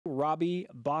Robbie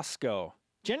Bosco.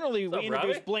 Generally, we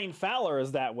introduce Robbie? Blaine Fowler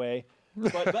as that way,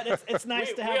 but it's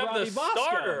nice to have Robbie Bosco.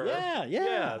 Starter.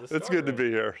 Yeah. It's good to be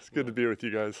here. It's good to be with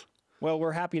you guys. Well,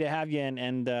 we're happy to have you,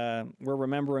 and we're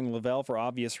remembering LaVell for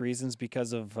obvious reasons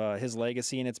because of his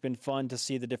legacy, and it's been fun to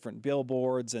see the different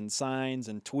billboards and signs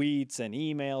and tweets and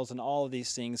emails and all of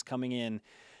these things coming in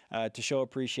to show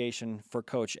appreciation for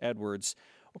Coach Edwards.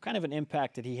 What kind of an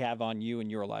impact did he have on you and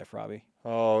your life, Robbie?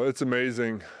 Oh, it's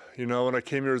amazing. You know, when I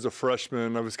came here as a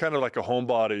freshman, I was kind of like a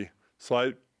homebody, so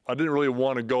I didn't really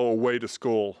want to go away to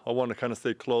school. I wanted to kind of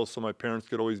stay close so my parents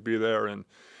could always be there, and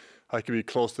I could be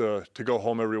close to go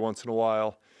home every once in a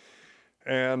while.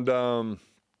 And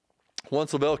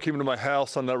once LaVell came to my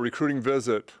house on that recruiting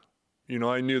visit, you know,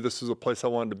 I knew this was a place I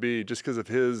wanted to be just because of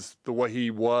the way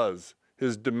he was,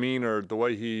 his demeanor, the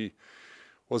way he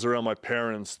was around my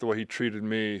parents, the way he treated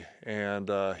me. And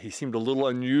he seemed a little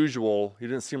unusual. He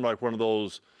didn't seem like one of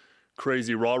those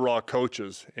crazy rah-rah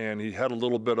coaches. And he had a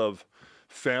little bit of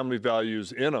family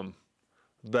values in him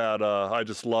that I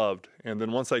just loved. And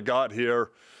then once I got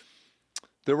here,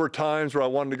 there were times where I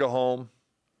wanted to go home.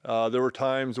 There were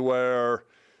times where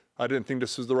I didn't think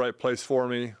this was the right place for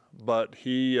me, but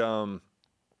he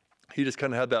just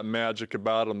kind of had that magic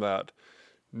about him that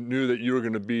knew that you were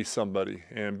going to be somebody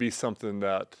and be something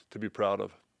that to be proud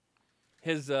of.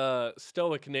 His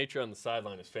stoic nature on the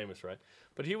sideline is famous, right?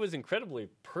 But he was incredibly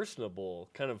personable,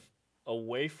 kind of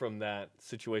away from that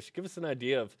situation. Give us an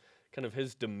idea of kind of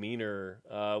his demeanor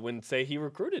when, say, he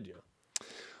recruited you.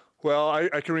 Well,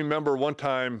 I can remember one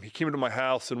time he came into my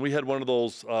house and we had one of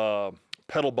those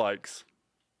pedal bikes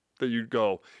that you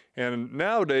go. And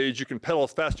nowadays you can pedal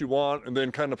as fast as you want and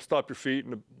then kind of stop your feet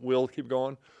and the wheel keep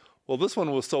going. Well, this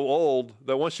one was so old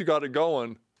that once you got it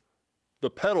going,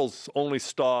 the pedals only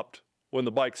stopped when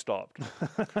the bike stopped.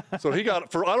 So he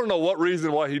got, I don't know what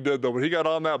reason why he did though, but he got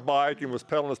on that bike and was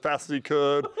pedaling as fast as he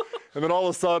could. And then all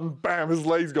of a sudden, bam, his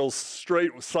legs go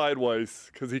straight sideways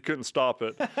because he couldn't stop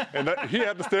it. And he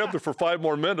had to stay up there for 5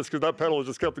 more minutes because that pedal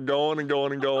just kept going and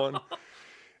going and going.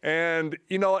 And,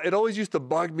 you know, it always used to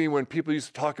bug me when people used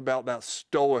to talk about that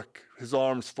stoic, his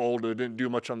arms folded, didn't do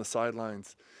much on the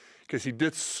sidelines. Because he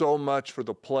did so much for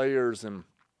the players and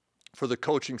for the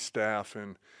coaching staff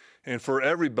and for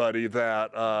everybody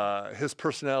that his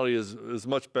personality is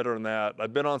much better than that.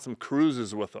 I've been on some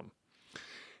cruises with him.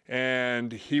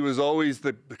 And he was always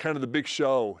the kind of the big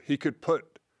show. He could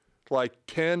put like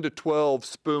 10 to 12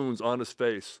 spoons on his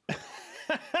face.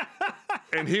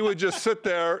 And he would just sit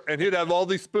there and he'd have all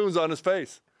these spoons on his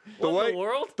face. What in the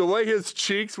world? The way his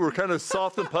cheeks were kind of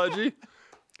soft and pudgy,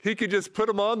 he could just put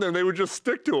them on there and they would just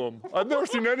stick to him. I've never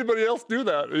seen anybody else do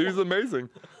that. He was amazing.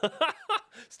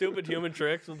 Stupid human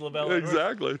tricks with LaVell Edwards.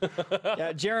 Exactly.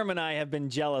 Yeah, Jarom and I have been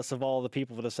jealous of all the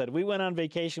people that have said, we went on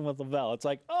vacation with LaVell. It's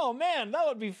like, oh, man, that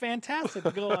would be fantastic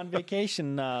to go on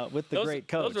vacation with the great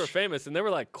coach. Those were famous, and they were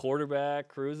like quarterback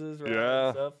cruises, right? Yeah,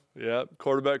 And stuff. yeah,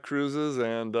 quarterback cruises.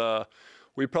 And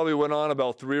we probably went on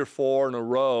about 3 or 4 in a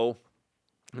row,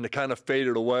 and it kind of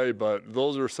faded away. But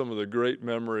those are some of the great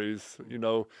memories, you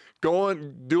know,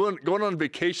 going on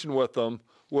vacation with them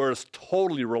where it's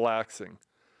totally relaxing.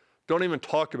 Don't even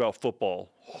talk about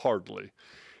football, hardly.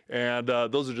 And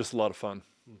those are just a lot of fun.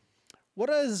 What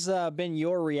has been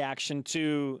your reaction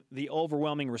to the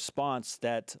overwhelming response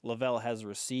that LaVell has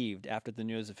received after the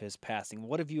news of his passing?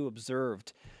 What have you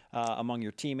observed among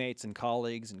your teammates and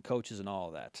colleagues and coaches and all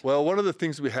of that? Well, one of the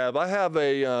things we have, I have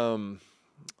the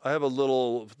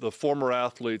former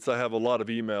athletes, I have a lot of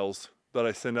emails that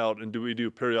I send out and we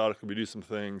do periodically, we do some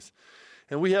things.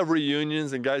 And we have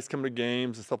reunions and guys come to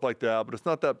games and stuff like that, but it's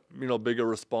not that, you know, big a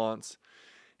response.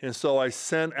 And so I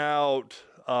sent out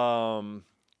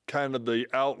kind of the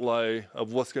outlay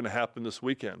of what's going to happen this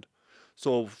weekend.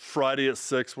 So Friday at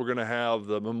 6, we're going to have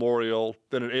the memorial.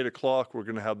 Then at 8 o'clock, we're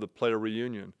going to have the player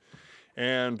reunion.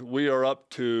 And we are up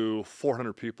to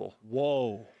 400 people.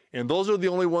 Whoa. And those are the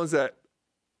only ones that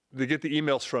they get the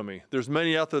emails from me. There's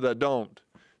many out there that don't.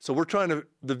 So we're trying to,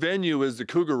 the venue is the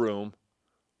Cougar Room,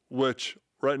 which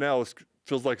right now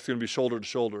feels like it's going to be shoulder to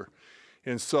shoulder.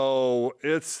 And so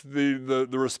it's the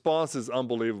response is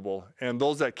unbelievable. And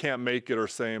those that can't make it are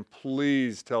saying,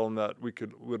 please tell them that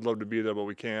we'd love to be there, but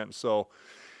we can't. So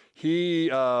we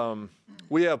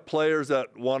have players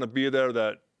that want to be there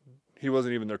that he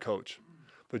wasn't even their coach.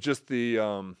 But just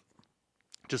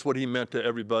just what he meant to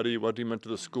everybody, what he meant to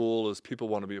the school is people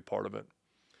want to be a part of it.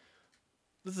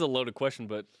 This is a loaded question,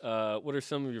 but what are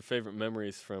some of your favorite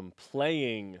memories from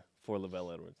playing for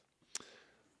LaVell Edwards?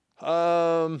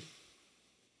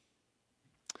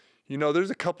 You know,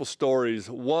 there's a couple stories.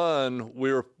 One,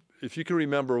 if you can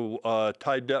remember,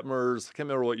 Ty Detmers, I can't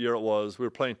remember what year it was, we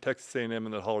were playing Texas A&M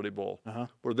in the Holiday Bowl,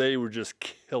 where they were just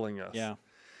killing us. Yeah.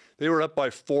 They were up by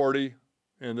 40,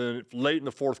 and then late in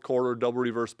the fourth quarter, double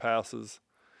reverse passes.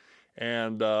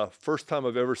 And first time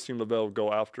I've ever seen LaVell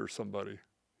go after somebody.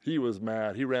 He was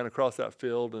mad. He ran across that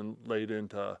field and laid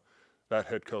into that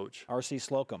head coach. R.C.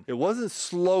 Slocum. It wasn't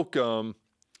Slocum.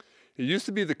 It used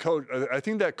to be the coach. I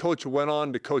think that coach went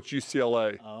on to coach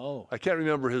UCLA. Oh. I can't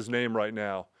remember his name right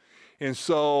now. And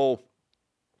so,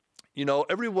 you know,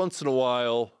 every once in a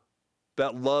while,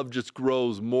 that love just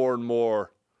grows more and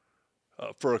more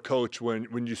for a coach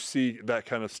when you see that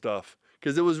kind of stuff.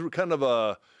 Because it was kind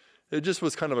of it just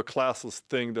was kind of a classless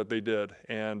thing that they did.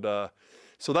 And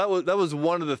so that was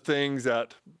one of the things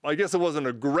that, I guess it wasn't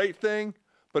a great thing,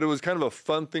 but it was kind of a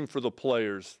fun thing for the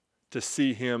players to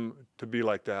see him to be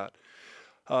like that.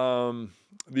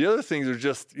 The other things are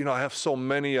just, you know, I have so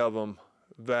many of them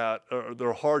that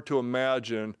they're hard to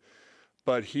imagine,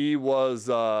 but he was,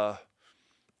 I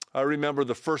remember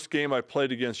the first game I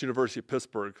played against University of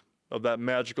Pittsburgh of that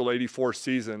magical 84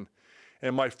 season,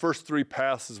 and my first 3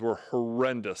 passes were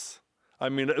horrendous. I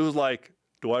mean, it was like,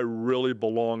 do I really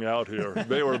belong out here?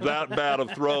 They were that bad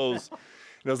of throws.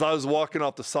 And as I was walking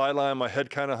off the sideline, my head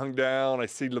kind of hung down. I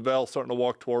see LaVell starting to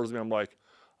walk towards me. I'm like,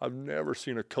 I've never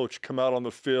seen a coach come out on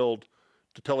the field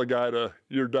to tell a guy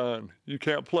you're done. You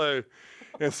can't play.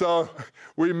 And so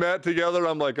we met together.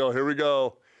 I'm like, oh, here we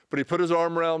go. But he put his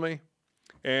arm around me,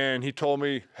 and he told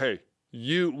me, hey,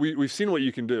 we've seen what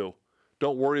you can do.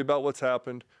 Don't worry about what's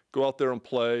happened. Go out there and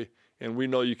play, and we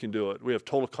know you can do it. We have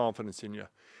total confidence in you.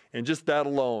 And just that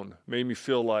alone made me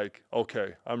feel like,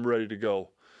 okay, I'm ready to go.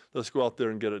 Let's go out there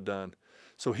and get it done.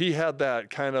 So he had that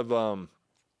kind of,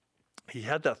 he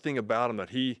had that thing about him that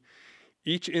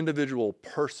each individual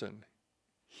person,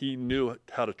 he knew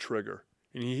how to trigger,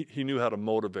 and he knew how to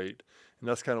motivate. And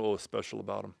that's kind of what was special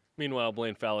about him. Meanwhile,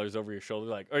 Blaine Fowler's over your shoulder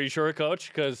like, are you sure, Coach?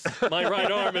 Because my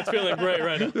right arm is feeling great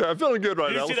right now. Yeah, I'm feeling good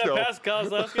right now. Did you see that pass,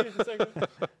 Kozlowski?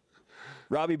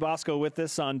 Robbie Bosco with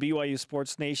us on BYU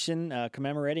Sports Nation,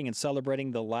 commemorating and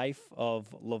celebrating the life of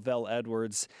LaVell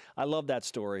Edwards. I love that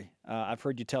story. I've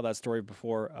heard you tell that story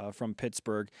before from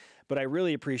Pittsburgh, but I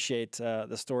really appreciate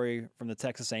the story from the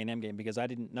Texas A&M game because I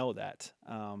didn't know that.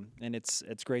 And it's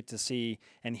great to see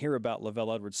and hear about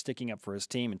LaVell Edwards sticking up for his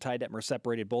team. And Ty Detmer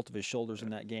separated both of his shoulders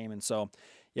in that game. And so,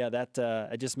 yeah, that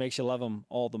it just makes you love him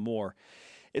all the more.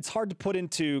 It's hard to put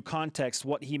into context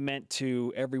what he meant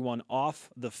to everyone off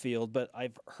the field, but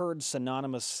I've heard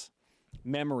synonymous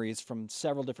memories from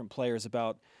several different players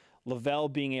about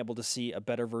LaVell being able to see a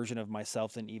better version of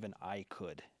myself than even I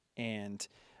could. And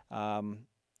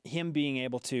him being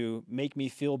able to make me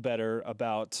feel better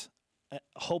about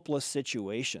hopeless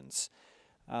situations.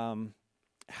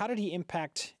 How did he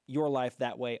impact your life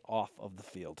that way off of the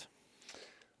field?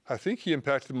 I think he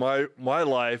impacted my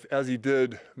life as he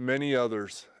did many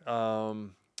others. There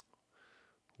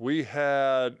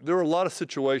were a lot of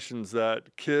situations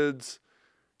that kids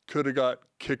could have got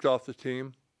kicked off the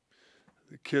team.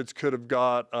 The kids could have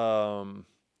got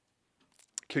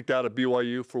kicked out of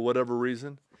BYU for whatever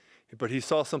reason, but he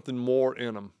saw something more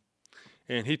in them.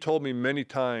 And he told me many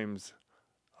times,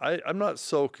 I'm not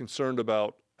so concerned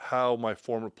about how my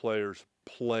former players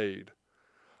played.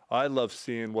 I love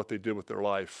seeing what they did with their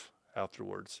life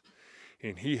afterwards.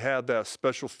 And he had that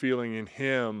special feeling in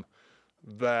him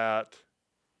that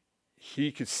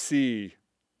he could see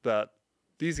that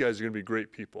these guys are going to be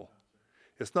great people.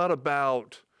 It's not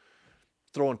about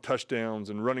throwing touchdowns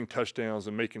and running touchdowns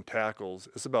and making tackles.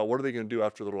 It's about what are they going to do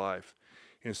after their life.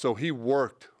 And so he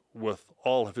worked with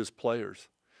all of his players.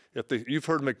 You've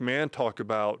heard McMahon talk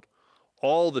about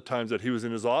all the times that he was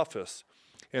in his office,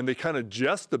 and they kind of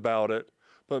jest about it,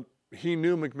 but he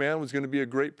knew McMahon was going to be a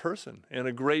great person and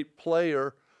a great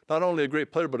player, not only a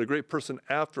great player, but a great person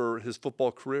after his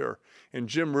football career. And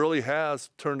Jim really has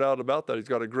turned out about that. He's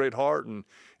got a great heart, and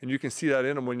you can see that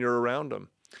in him when you're around him.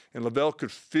 And LaVell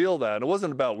could feel that. And it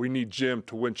wasn't about we need Jim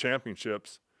to win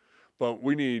championships, but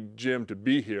we need Jim to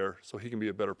be here so he can be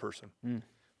a better person.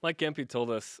 Mike Gempe told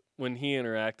us when he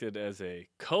interacted as a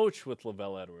coach with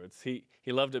LaVell Edwards, he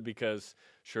loved it because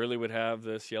Shirley would have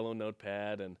this yellow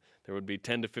notepad and there would be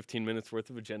 10 to 15 minutes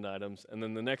worth of agenda items. And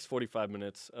then the next 45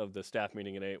 minutes of the staff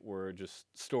meeting at 8 were just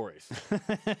stories.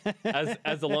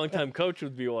 As a longtime coach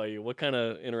with BYU, what kind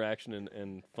of interaction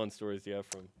and fun stories do you have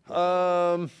from?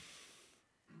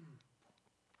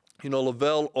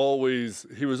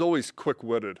 LaVell he was always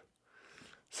quick-witted.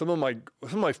 Some of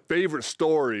my favorite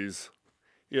stories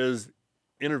is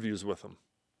interviews with him.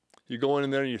 You go in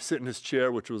there and you sit in his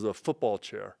chair, which was a football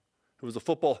chair. It was a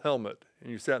football helmet, and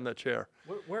you sat in that chair.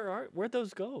 Where'd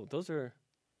those go? Those are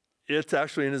It's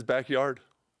actually in his backyard.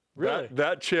 Really?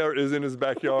 That chair is in his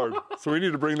backyard. So we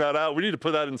need to bring that out. We need to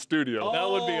put that in studio. That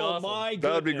would be awesome. My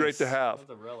That would be great to have.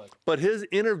 That's a relic. But his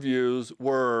interviews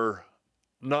were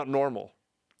not normal.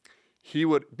 He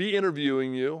would be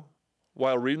interviewing you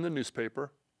while reading the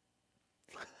newspaper.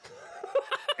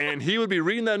 And he would be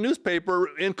reading that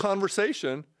newspaper in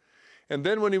conversation. And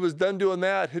then when he was done doing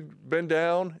that, he'd bend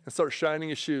down and start shining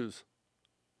his shoes.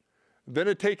 Then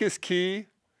he'd take his key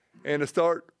and he'd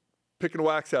start picking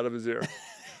wax out of his ear.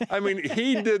 I mean,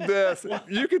 he did this.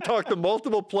 You could talk to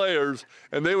multiple players,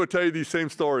 and they would tell you these same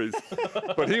stories.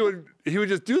 But he would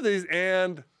just do these,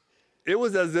 and it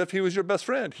was as if he was your best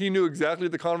friend. He knew exactly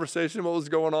the conversation, what was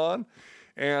going on,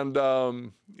 and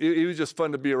he was just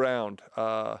fun to be around.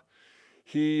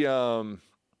 He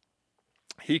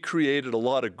created a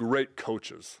lot of great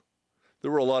coaches. There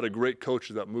were a lot of great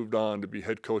coaches that moved on to be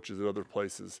head coaches at other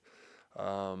places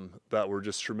that were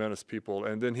just tremendous people.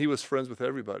 And then he was friends with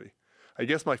everybody. I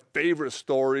guess my favorite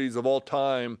stories of all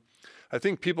time, I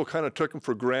think people kind of took him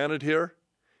for granted here.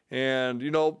 And, you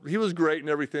know, he was great and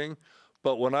everything.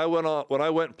 But when I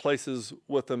went places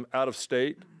with him out of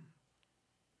state,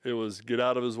 it was get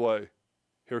out of his way.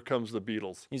 Here comes the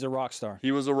Beatles. He's a rock star.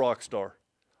 He was a rock star.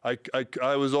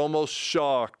 I was almost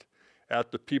shocked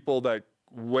at the people that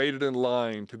waited in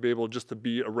line to be able just to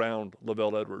be around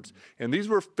LaVell Edwards. And these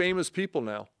were famous people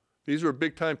now. These were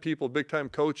big-time people, big-time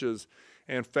coaches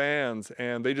and fans,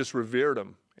 and they just revered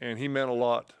him. And he meant a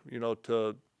lot, you know,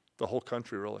 to the whole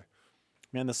country, really.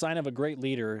 Man, the sign of a great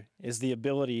leader is the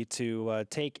ability to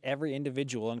take every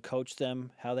individual and coach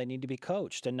them how they need to be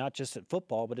coached, and not just at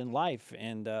football, but in life.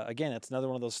 And again, that's another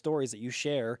one of those stories that you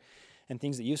share and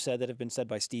things that you said that have been said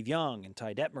by Steve Young and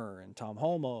Ty Detmer and Tom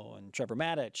Holmoe and Trevor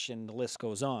Maddich, and the list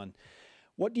goes on.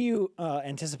 What do you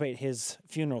anticipate his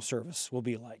funeral service will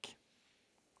be like?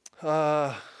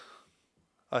 I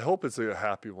hope it's a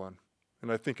happy one, and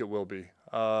I think it will be.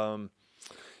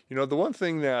 You know, the one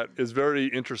thing that is very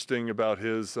interesting about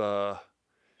his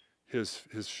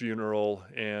funeral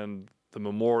and the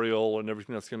memorial and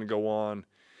everything that's going to go on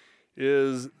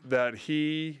is that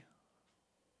his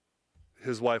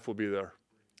wife will be there.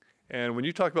 And when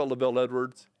you talk about LaVell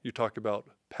Edwards, you talk about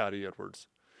Patty Edwards.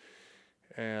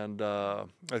 And I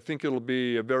think it'll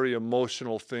be a very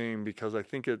emotional thing, because I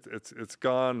think it's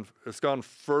gone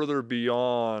further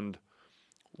beyond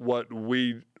what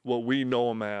we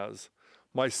know him as.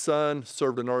 My son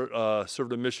served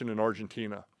a mission in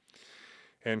Argentina,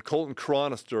 and Colton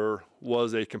Chronister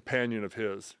was a companion of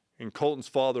his. And Colton's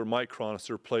father, Mike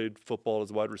Chronister, played football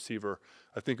as a wide receiver.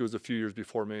 I think it was a few years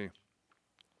before me.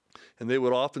 And they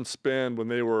would often spend, when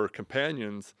they were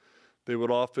companions, they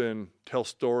would often tell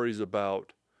stories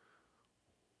about,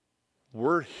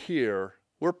 we're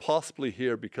possibly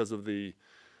here because of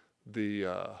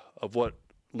of what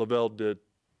LaVell did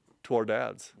to our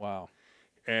dads. Wow.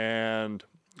 And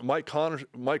Mike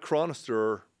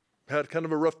Chronister had kind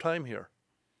of a rough time here.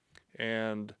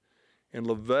 And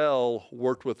LaVell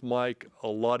worked with Mike a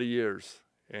lot of years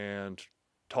and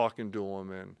talking to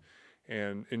him,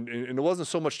 and it wasn't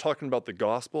so much talking about the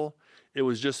gospel, it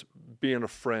was just being a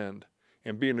friend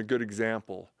and being a good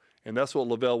example. And that's what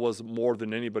LaVell was more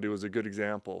than anybody, was a good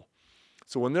example.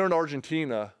 So when they're in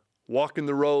Argentina, walking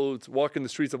the roads, walking the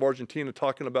streets of Argentina,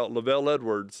 talking about LaVell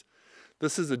Edwards,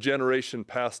 this is a generation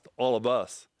past all of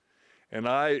us. And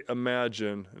I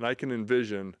imagine, and I can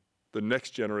envision, the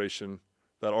next generation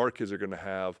that our kids are going to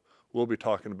have will be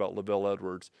talking about LaVell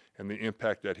Edwards and the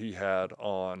impact that he had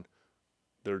on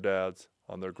their dads,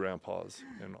 on their grandpas,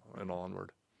 and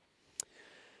onward.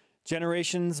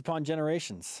 Generations upon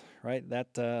generations, right?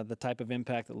 That the type of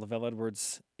impact that LaVell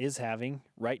Edwards is having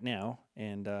right now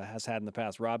and has had in the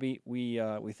past. Robbie, we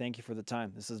thank you for the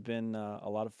time. This has been a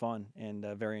lot of fun and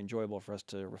very enjoyable for us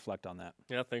to reflect on that.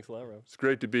 Yeah, thanks a lot, Rob. It's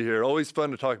great to be here. Always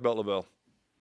fun to talk about LaVell.